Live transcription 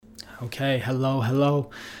Okay, hello.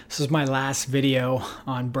 This is my last video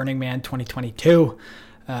on Burning Man 2022.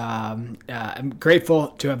 I'm grateful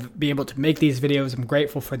to have been able to make these videos. I'm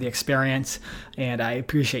grateful for the experience, and I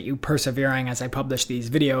appreciate you persevering as I publish these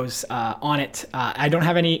videos on it. I don't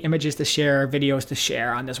have any images to share, videos to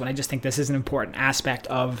share on this one. I just think this is an important aspect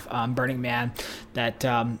of Burning Man that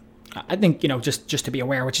I think, just to be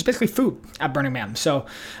aware, which is basically food at Burning Man. So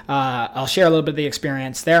I'll share a little bit of the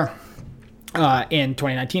experience there. In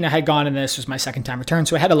 2019, I had gone, and this was my second time return,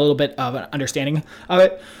 so I had a little bit of an understanding of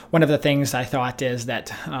it. One of the things I thought is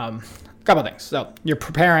that, a couple of things. So you're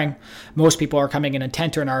preparing. Most people are coming in a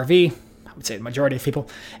tent or an RV. I would say the majority of people,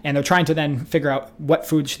 and they're trying to then figure out what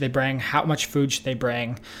food should they bring, how much food should they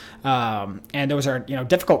bring, and those are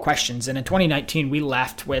difficult questions. And in 2019, we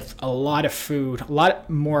left with a lot of food, a lot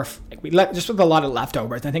more. We left just with a lot of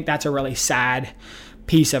leftovers. And I think that's a really sad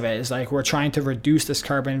piece of it. Is like we're trying to reduce this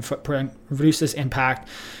carbon footprint, reduce this impact,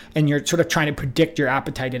 and you're sort of trying to predict your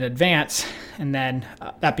appetite in advance, and then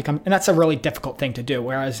that's a really difficult thing to do.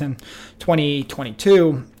 Whereas in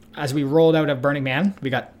 2022, as we rolled out of Burning Man,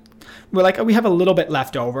 we have a little bit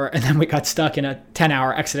left over, and then we got stuck in a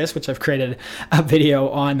 10-hour exodus, which I've created a video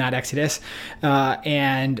on that exodus.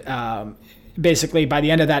 Basically, by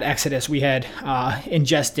the end of that exodus, we had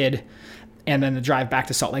ingested, and then the drive back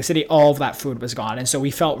to Salt Lake City, all of that food was gone. And so we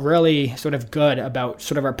felt really sort of good about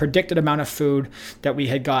sort of our predicted amount of food that we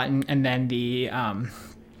had gotten, and then the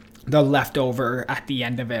leftover at the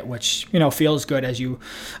end of it, which feels good as you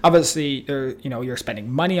obviously you're spending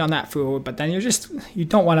money on that food, but then you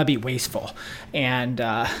don't want to be wasteful, and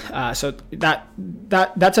so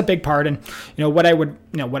that's a big part. And what I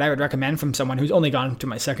would recommend from someone who's only gone to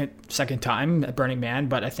my second time at Burning Man,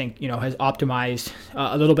 but I think has optimized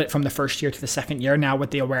a little bit from the first year to the second year now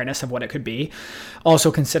with the awareness of what it could be.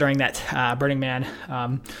 Also considering that Burning Man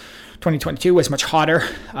 2022 was much hotter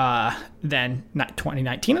than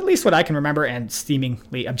 2019, at least what I can remember, and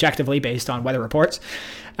seemingly objectively based on weather reports,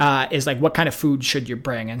 is like what kind of food should you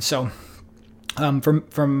bring? And so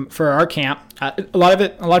for our camp, a lot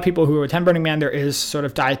of people who attend Burning Man, there is sort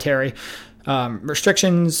of dietary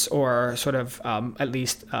restrictions or sort of at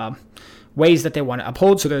least ways that they want to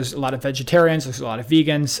uphold. So there's a lot of vegetarians, there's a lot of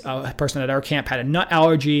vegans. A person at our camp had a nut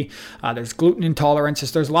allergy. There's gluten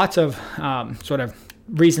intolerances. There's lots of sort of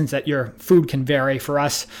reasons that your food can vary. For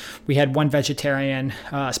us, we had one vegetarian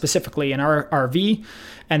specifically in our RV,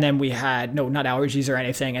 and then we had no nut allergies or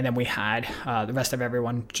anything, and then we had the rest of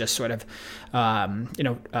everyone just sort of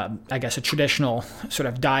I guess a traditional sort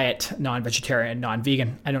of diet, non-vegetarian,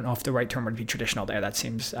 non-vegan. I don't know if the right term would be traditional there. That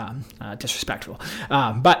seems disrespectful,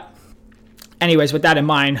 but anyways, with that in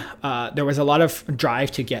mind, there was a lot of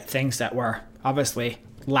drive to get things that were obviously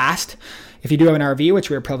last. If you do have an RV, which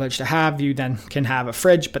we were privileged to have, you then can have a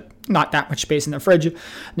fridge, but not that much space in the fridge.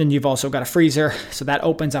 Then you've also got a freezer. So that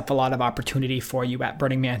opens up a lot of opportunity for you at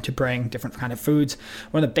Burning Man to bring different kind of foods.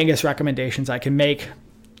 One of the biggest recommendations I can make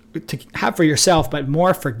to have for yourself, but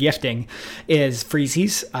more for gifting, is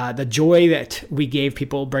freezies. The joy that we gave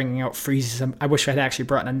people bringing out freezies, I wish I had actually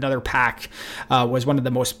brought another pack, was one of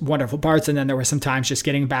the most wonderful parts. And then there were some times just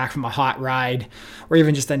getting back from a hot ride or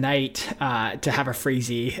even just a night to have a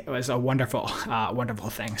freezie. It was a wonderful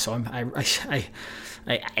thing. So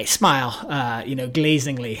I smile,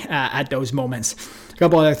 glazingly at those moments. A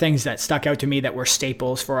couple other things that stuck out to me that were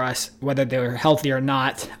staples for us, whether they were healthy or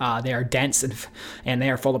not, they are dense and they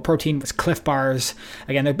are full of protein, was Cliff Bars.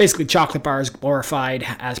 Again, they're basically chocolate bars glorified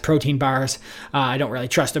as protein bars. I don't really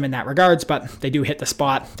trust them in that regards, but they do hit the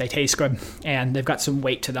spot. They taste good, and they've got some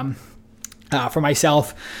weight to them. For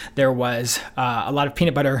myself, there was a lot of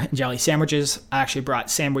peanut butter and jelly sandwiches. I actually brought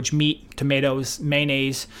sandwich meat, tomatoes,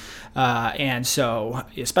 mayonnaise, and so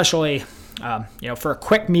especially for a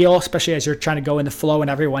quick meal, especially as you're trying to go in the flow and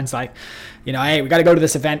everyone's like, hey, we got to go to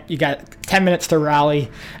this event. You got 10 minutes to rally,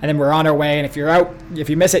 and then we're on our way. And if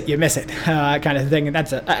you miss it, you miss it, kind of thing. And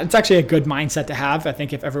it's actually a good mindset to have. I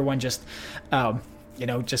think if everyone just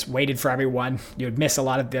waited for everyone, you would miss a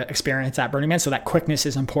lot of the experience at Burning Man. So that quickness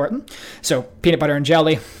is important. So peanut butter and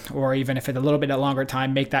jelly, or even if it's a little bit of longer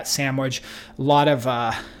time, make that sandwich. A lot of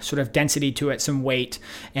sort of density to it, some weight,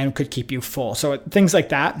 and could keep you full. So things like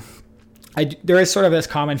that. There is sort of this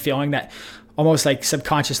common feeling that almost like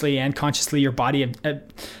subconsciously and consciously your body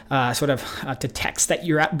detects that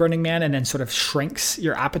you're at Burning Man and then sort of shrinks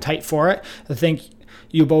your appetite for it. I think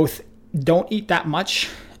you both don't eat that much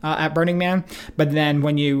at Burning Man, but then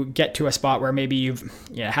when you get to a spot where maybe you've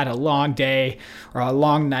had a long day or a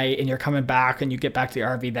long night and you're coming back and you get back to the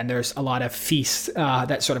RV, then there's a lot of feasts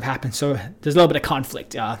that sort of happen. So there's a little bit of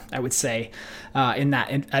conflict, I would say, in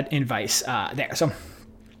that advice there. So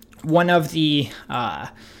one of the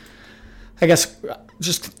I guess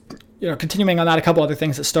just continuing on that, a couple other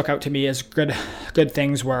things that stuck out to me as good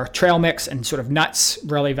things were trail mix and sort of nuts,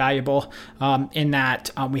 really valuable in that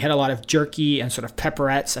we had a lot of jerky and sort of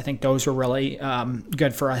pepperettes. I think those were really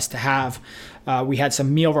good for us to have. We had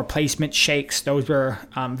some meal replacement shakes. Those were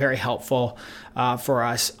very helpful for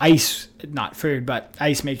us. Ice, not food, but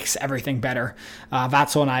ice makes everything better.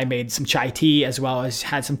 Vatzel and I made some chai tea as well as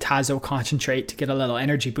had some Tazo concentrate to get a little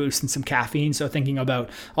energy boost and some caffeine. So thinking about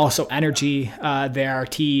also energy there,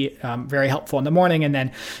 tea, very helpful in the morning. And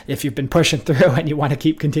then if you've been pushing through and you want to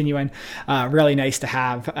keep continuing, really nice to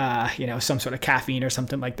have, some sort of caffeine or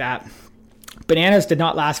something like that. Bananas did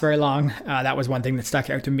not last very long. That was one thing that stuck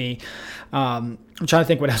out to me. I'm trying to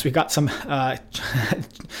think what else. We got some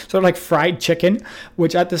sort of like fried chicken,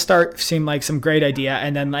 which at the start seemed like some great idea.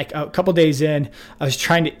 And then like a couple days in, I was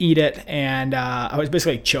trying to eat it and I was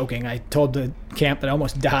basically choking. I told the camp that I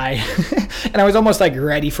almost died and I was almost like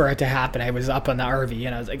ready for it to happen. I was up on the RV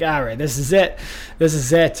and I was like, all right, this is it.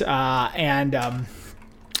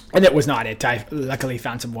 And it was not it. I luckily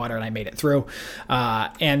found some water and I made it through.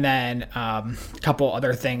 And then a couple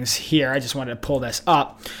other things here. I just wanted to pull this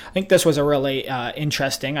up. I think this was a really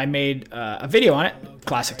interesting. I made a video on it.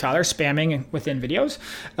 Classic Tyler, spamming within videos.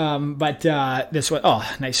 But this was,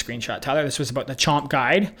 nice screenshot, Tyler. This was about the Chomp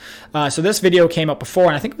Guide. So this video came up before,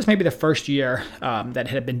 and I think it was maybe the first year that it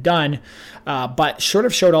had been done, but sort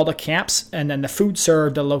of showed all the camps and then the food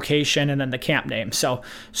served, the location, and then the camp name. So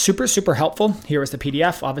super, super helpful. Here is the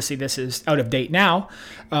PDF. Obviously, this is out of date now,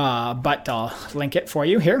 but I'll link it for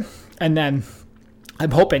you here. And then I'm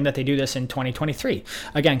hoping that they do this in 2023,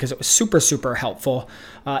 again, because it was super, super helpful.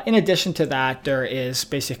 In addition to that, there is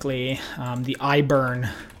basically the iBurn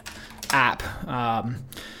app,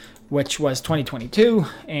 which was 2022.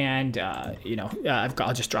 And,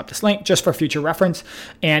 I'll just drop this link just for future reference.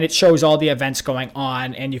 And it shows all the events going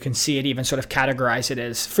on. And you can see it even sort of categorize it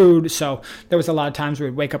as food. So there was a lot of times where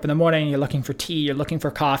we'd wake up in the morning, you're looking for tea, you're looking for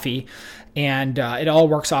coffee, and it all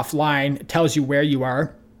works offline. It tells you where you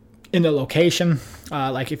are in the location,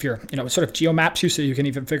 like if you're, sort of geomaps you so you can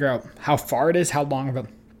even figure out how far it is, how long of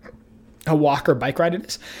a walk or bike ride it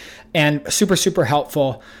is, and super, super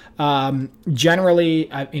helpful. Generally,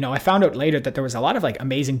 I found out later that there was a lot of like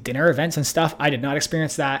amazing dinner events and stuff. I did not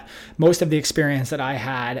experience that. Most of the experience that I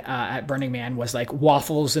had at Burning Man was like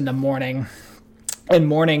waffles in the morning. And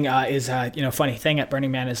morning is a funny thing at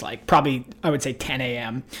Burning Man is like probably I would say 10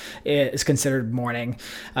 a.m. is considered morning.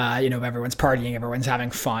 Everyone's partying, everyone's having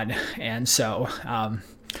fun, and so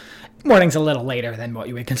morning's a little later than what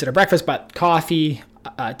you would consider breakfast. But coffee,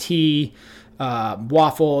 tea,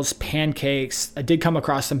 waffles, pancakes. I did come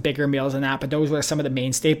across some bigger meals than that, but those were some of the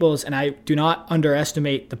main staples, and I do not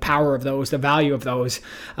underestimate the power of those, the value of those,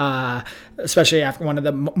 especially after one of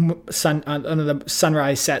the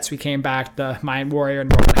sunrise sets. We came back, the Mind Warrior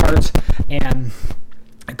and Broken Hearts, and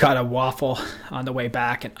got a waffle on the way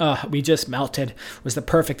back, and we just melted. It was the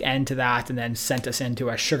perfect end to that, and then sent us into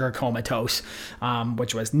a sugar comatose,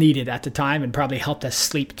 which was needed at the time and probably helped us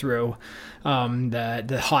sleep through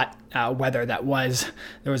the hot weather that was.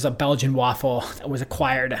 There was a Belgian waffle that was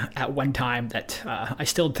acquired at one time that I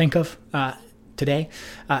still think of today.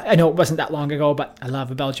 I know it wasn't that long ago, but I love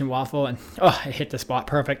a Belgian waffle, and it hit the spot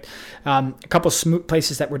perfect. A couple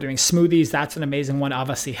places that were doing smoothies. That's an amazing one.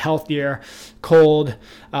 Obviously healthier, cold.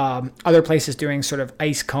 Other places doing sort of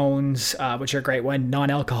ice cones, which are a great one.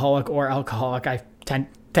 Non-alcoholic or alcoholic. I tend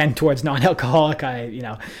towards non-alcoholic,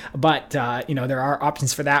 but there are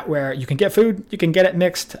options for that where you can get food, you can get it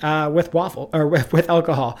mixed with waffle or with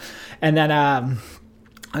alcohol. And then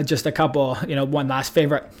just a couple, one last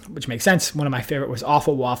favorite, which makes sense. One of my favorite was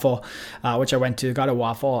Awful Waffle, which I went to, got a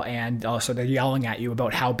waffle, and also they're yelling at you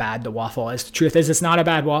about how bad the waffle is. The truth is, it's not a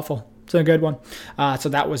bad waffle. It's a good one. So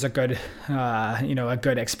that was a good, a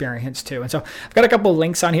good experience too. And so I've got a couple of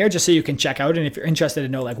links on here just so you can check out. And if you're interested to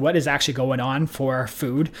know like what is actually going on for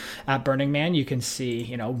food at Burning Man, you can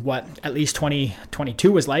see, what at least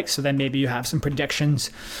 2022 was like. So then maybe you have some predictions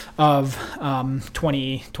of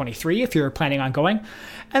 2023 if you're planning on going.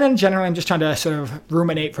 And then generally, I'm just trying to sort of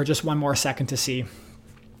ruminate for just one more second to see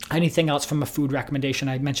anything else from a food recommendation.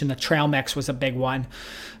 I mentioned the trail mix was a big one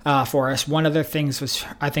for us. One of the things was,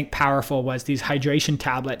 I think, powerful was these hydration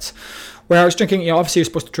tablets where I was drinking, obviously you're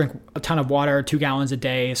supposed to drink a ton of water, 2 gallons a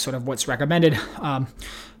day is sort of what's recommended.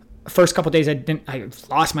 First couple of days I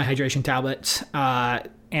lost my hydration tablets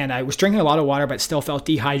and I was drinking a lot of water but still felt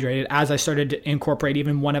dehydrated. As I started to incorporate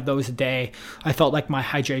even one of those a day, I felt like my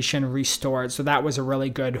hydration restored. So that was a really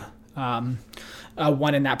good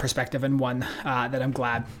one in that perspective, and one that I'm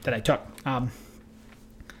glad that I took. I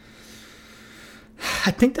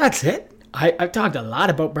think that's it. I've talked a lot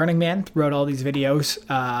about Burning Man throughout all these videos.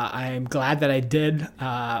 I'm glad that I did.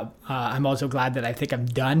 I'm also glad that I think I'm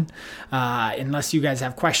done. Unless you guys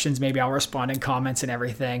have questions, maybe I'll respond in comments and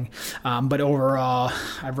everything. But overall,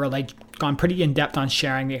 I've really gone pretty in depth on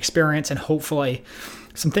sharing the experience and hopefully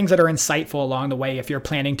some things that are insightful along the way if you're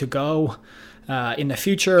planning to go in the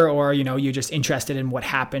future, or you're just interested in what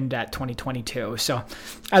happened at 2022. So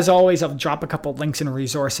as always, I'll drop a couple links and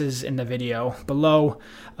resources in the video below.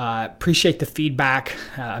 Appreciate the feedback.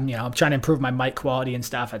 I'm trying to improve my mic quality and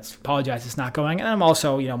stuff. I apologize it's not going, and I'm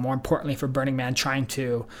also more importantly for Burning Man, trying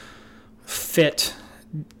to fit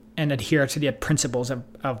and adhere to the principles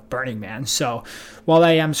of Burning Man. So while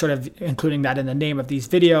I am sort of including that in the name of these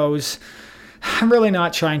videos, I'm really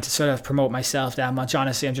not trying to sort of promote myself that much.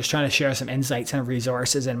 Honestly, I'm just trying to share some insights and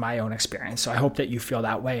resources in my own experience. So I hope that you feel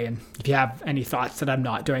that way. And if you have any thoughts that I'm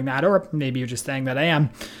not doing that, or maybe you're just saying that I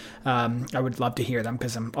am, I would love to hear them,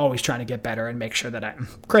 because I'm always trying to get better and make sure that I'm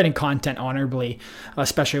creating content honorably,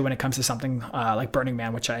 especially when it comes to something like Burning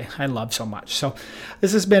Man, which I love so much. So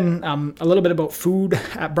this has been a little bit about food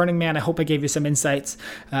at Burning Man. I hope I gave you some insights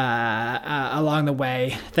along the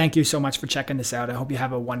way. Thank you so much for checking this out. I hope you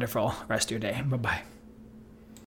have a wonderful rest of your day. Bye-bye.